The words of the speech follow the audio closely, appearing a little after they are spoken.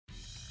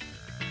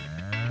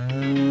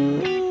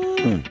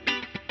Welcome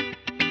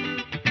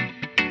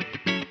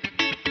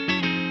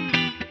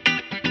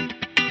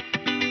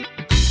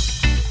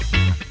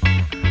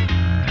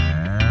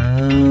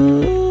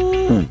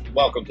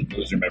to the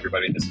Newsroom,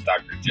 everybody. This is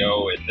Dr.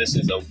 Joe, and this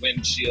is a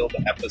windshield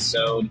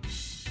episode.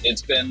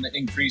 It's been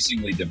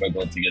increasingly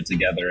difficult to get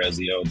together as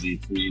the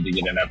OG3 to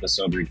get an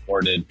episode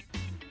recorded.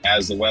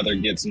 As the weather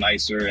gets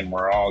nicer and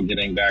we're all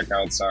getting back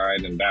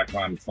outside and back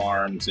on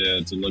farm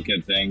to look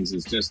at things,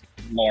 it's just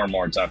more and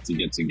more tough to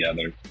get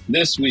together.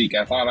 This week,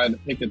 I thought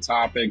I'd pick a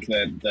topic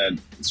that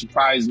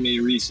surprised me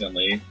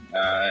recently,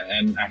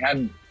 and I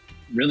hadn't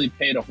really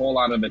paid a whole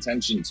lot of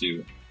attention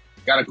to.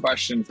 Got a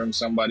question from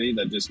somebody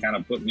that just kind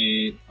of put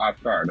me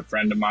off guard. A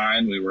friend of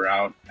mine, we were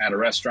out at a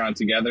restaurant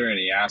together and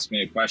he asked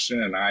me a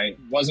question and I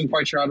wasn't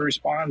quite sure how to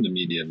respond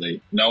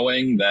immediately.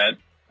 Knowing that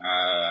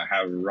I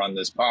have run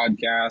this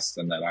podcast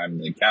and that I'm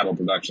the cattle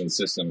production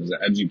systems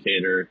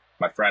educator,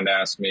 my friend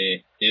asked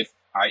me if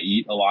I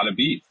eat a lot of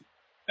beef.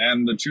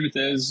 And the truth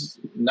is,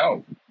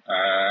 no.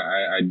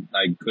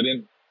 I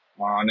couldn't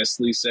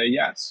honestly say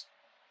yes.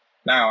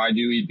 Now, I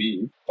do eat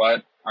beef,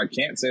 but I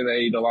can't say that I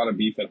eat a lot of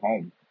beef at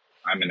home.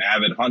 I'm an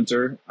avid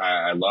hunter.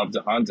 I love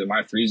to hunt, and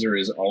my freezer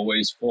is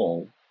always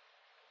full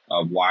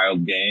of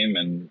wild game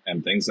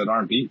and things that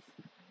aren't beef.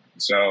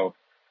 So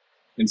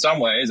in some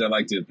ways, I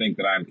like to think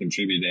that I'm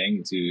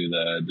contributing to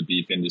the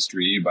beef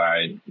industry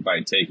by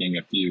taking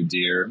a few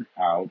deer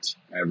out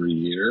every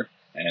year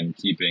and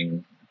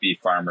keeping beef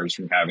farmers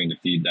from having to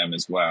feed them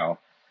as well.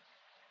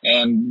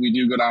 And we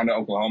do go down to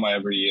Oklahoma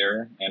every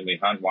year, and we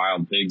hunt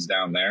wild pigs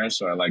down there,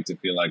 so I like to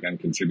feel like I'm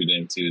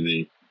contributing to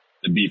the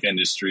beef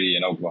industry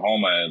in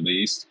Oklahoma, at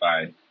least,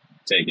 by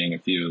taking a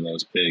few of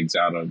those pigs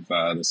out of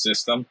the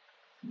system.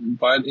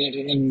 But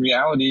in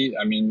reality,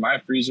 I mean, my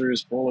freezer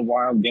is full of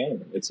wild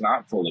game. It's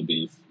not full of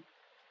beef.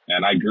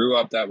 And I grew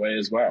up that way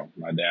as well.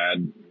 My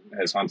dad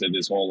has hunted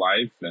his whole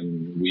life,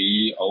 and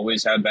we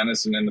always had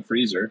venison in the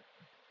freezer.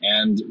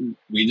 And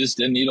we just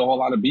didn't eat a whole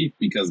lot of beef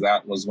because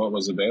that was what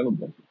was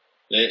available.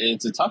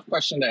 It's a tough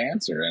question to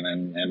answer,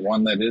 and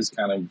one that is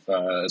kind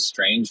of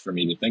strange for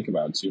me to think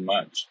about too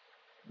much.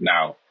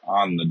 Now,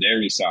 on the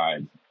dairy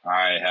side,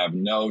 I have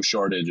no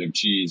shortage of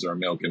cheese or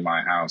milk in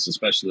my house,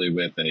 especially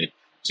with a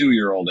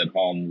 2-year-old at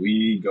home.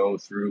 We go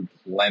through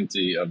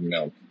plenty of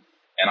milk,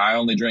 and I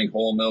only drink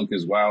whole milk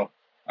as well.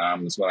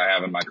 That's what I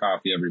have in my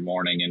coffee every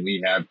morning, and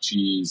we have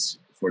cheese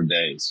for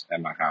days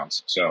at my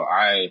house. So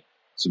I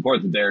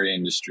support the dairy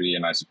industry,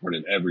 and I support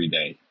it every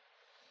day.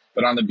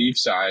 But on the beef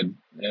side,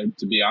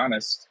 to be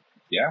honest,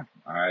 yeah,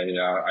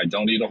 I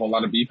don't eat a whole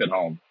lot of beef at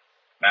home.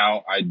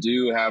 Now, I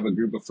do have a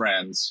group of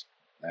friends,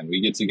 and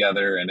we get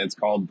together, and it's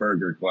called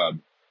Burger Club.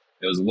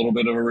 It was a little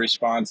bit of a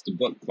response to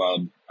book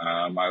club.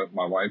 My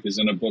wife is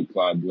in a book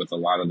club with a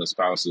lot of the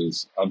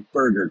spouses of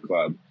Burger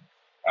Club.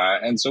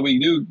 And so we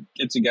do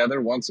get together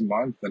once a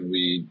month, and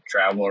we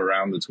travel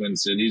around the Twin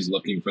Cities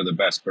looking for the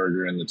best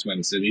burger in the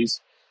Twin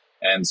Cities.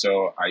 And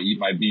so I eat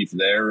my beef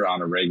there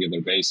on a regular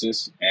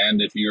basis.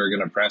 And if you are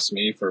going to press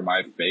me for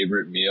my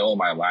favorite meal,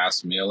 my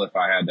last meal, if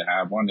I had to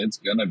have one, it's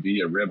going to be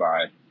a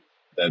ribeye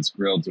that's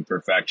grilled to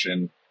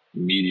perfection,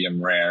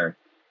 medium rare.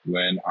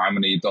 When I'm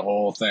going to eat the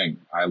whole thing,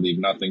 I leave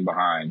nothing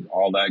behind.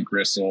 All that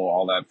gristle,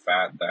 all that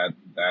fat, that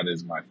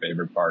is my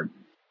favorite part.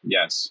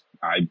 Yes,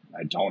 I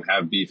don't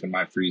have beef in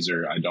my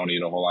freezer. I don't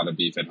eat a whole lot of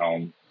beef at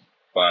home,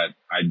 but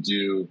I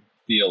do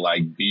feel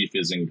like beef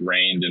is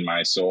ingrained in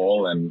my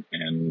soul, and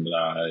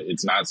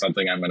it's not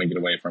something I'm going to get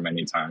away from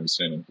anytime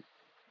soon.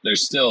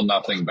 There's still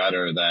nothing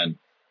better than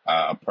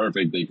a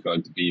perfectly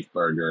cooked beef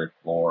burger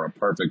or a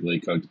perfectly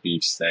cooked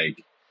beef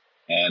steak.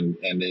 And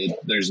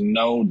there's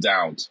no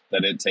doubt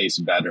that it tastes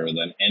better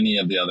than any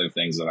of the other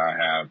things that I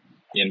have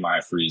in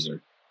my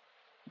freezer.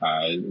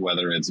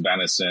 Whether it's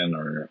venison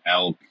or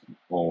elk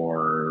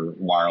or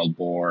wild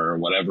boar or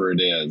whatever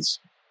it is,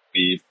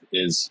 beef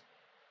is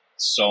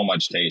so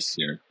much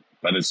tastier.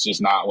 But it's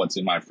just not what's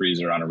in my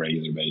freezer on a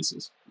regular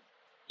basis.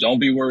 Don't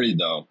be worried,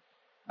 though.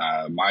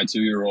 My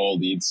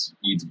 2-year-old eats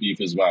beef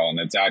as well.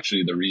 And it's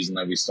actually the reason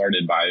that we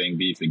started buying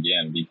beef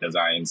again, because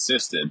I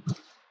insisted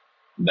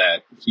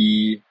that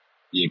he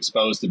be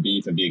exposed to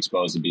beef and be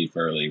exposed to beef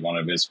early. One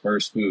of his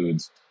first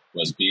foods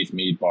was beef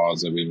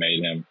meatballs that we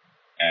made him,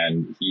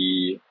 and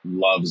he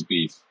loves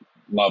beef,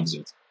 loves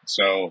it.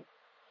 So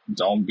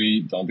don't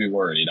be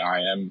worried.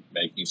 I am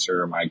making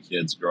sure my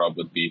kids grow up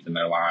with beef in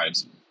their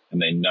lives and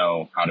they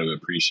know how to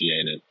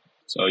appreciate it.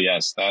 So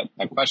yes, that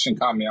question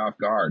caught me off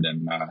guard,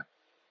 and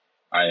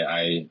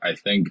I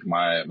think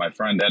my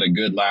friend had a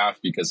good laugh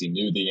because he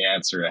knew the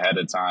answer ahead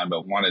of time,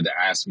 but wanted to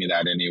ask me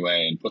that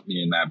anyway and put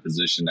me in that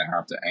position to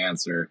have to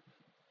answer.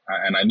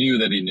 And I knew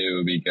that he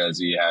knew because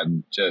he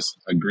had just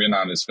a grin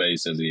on his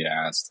face as he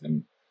asked.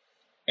 And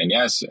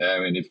yes, I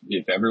mean,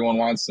 if everyone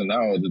wants to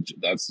know,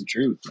 that's the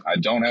truth. I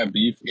don't have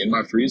beef in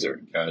my freezer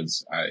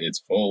because it's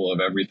full of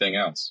everything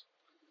else.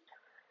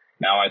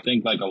 Now, I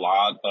think like a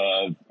lot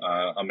of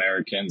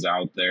Americans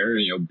out there,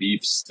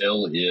 beef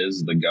still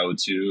is the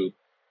go-to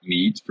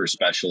meat for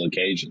special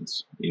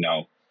occasions.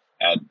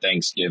 At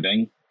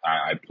Thanksgiving,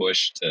 I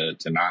push to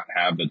not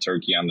have the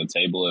turkey on the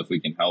table if we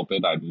can help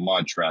it. I'd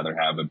much rather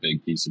have a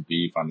big piece of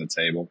beef on the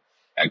table.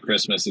 At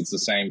Christmas, it's the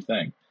same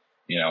thing.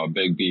 A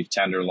big beef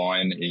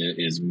tenderloin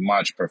is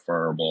much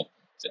preferable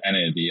to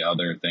any of the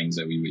other things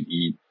that we would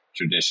eat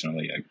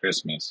traditionally at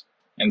Christmas.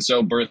 And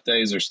so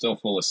birthdays are still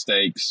full of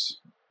steaks,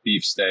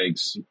 beef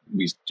steaks.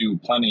 We do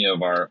plenty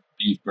of our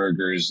beef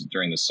burgers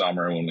during the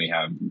summer when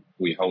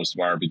we host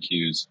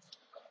barbecues.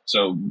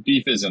 So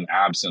beef isn't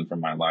absent from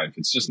my life.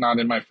 It's just not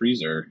in my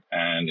freezer,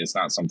 and it's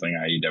not something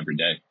I eat every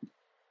day.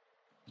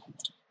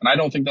 And I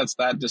don't think that's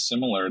that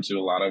dissimilar to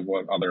a lot of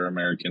what other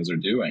Americans are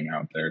doing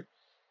out there.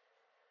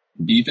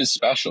 Beef is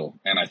special,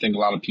 and I think a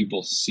lot of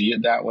people see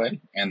it that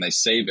way, and they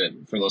save it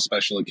for those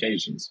special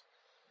occasions.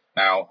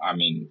 Now, I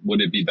mean,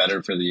 would it be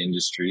better for the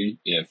industry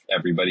if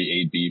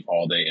everybody ate beef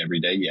all day, every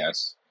day?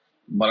 Yes.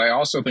 But I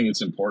also think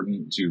it's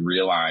important to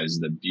realize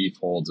that beef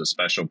holds a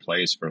special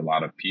place for a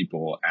lot of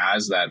people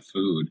as that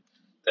food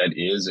that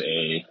is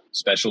a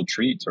special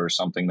treat or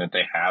something that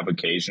they have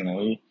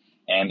occasionally,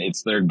 and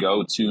it's their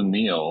go-to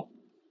meal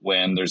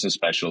when there's a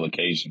special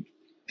occasion.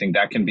 I think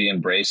that can be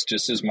embraced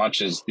just as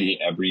much as the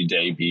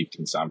everyday beef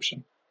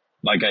consumption.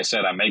 Like I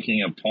said, I'm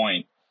making a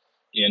point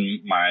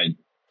in my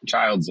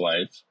child's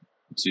life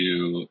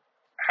to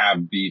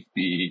have beef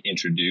be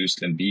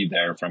introduced and be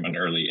there from an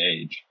early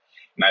age.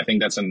 And I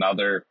think that's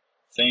another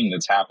thing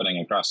that's happening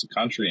across the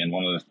country. And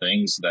one of the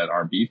things that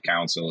our Beef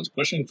Council is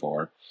pushing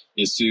for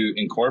is to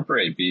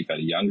incorporate beef at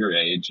a younger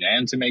age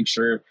and to make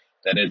sure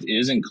that it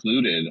is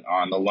included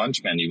on the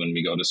lunch menu when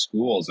we go to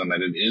schools, and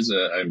that it is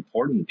an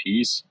important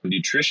piece, a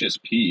nutritious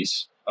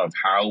piece of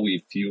how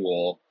we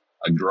fuel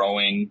a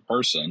growing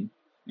person,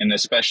 and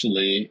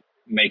especially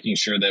making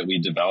sure that we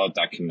develop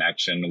that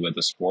connection with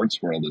the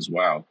sports world as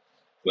well,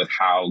 with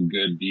how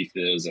good beef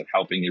is at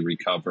helping you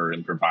recover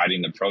and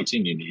providing the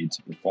protein you need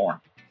to perform.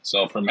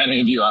 So for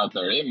many of you out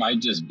there, it might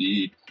just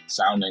be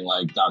sounding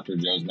like Dr.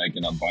 Joe's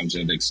making a bunch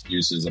of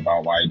excuses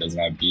about why he doesn't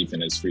have beef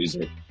in his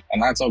freezer.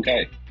 And that's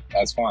okay.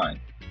 That's fine.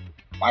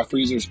 My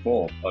freezer's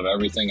full of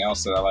everything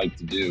else that I like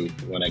to do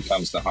when it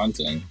comes to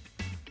hunting.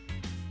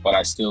 But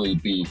I still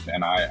eat beef,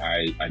 and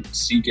I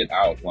seek it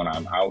out when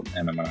I'm out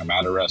and when I'm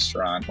at a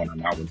restaurant, when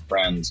I'm out with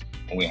friends,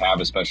 when we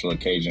have a special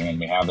occasion, when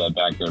we have that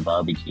backyard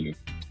barbecue.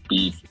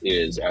 Beef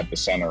is at the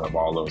center of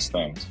all those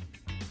things.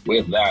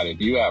 With that,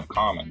 if you have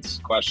comments,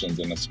 questions,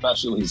 and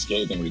especially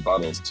scathing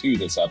rebuttals to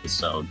this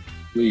episode,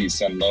 please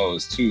send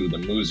those to the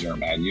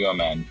Moosroom at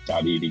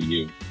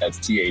umn.edu. That's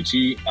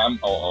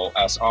TheMoosroom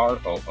at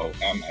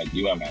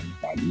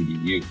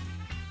umn.edu.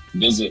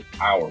 Visit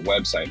our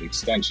website,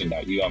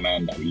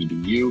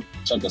 extension.umn.edu.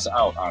 Check us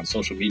out on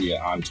social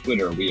media. On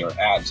Twitter, we are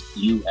at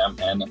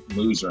UMN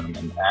Moosroom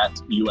and at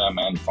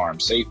UMN Farm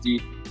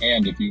Safety.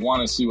 And if you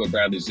want to see what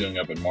Bradley's doing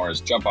up in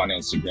Morris, jump on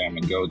Instagram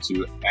and go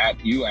to at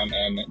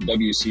UMNWCROC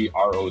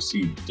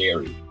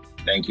Dairy.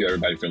 Thank you,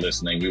 everybody, for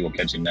listening. We will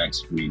catch you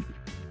next week.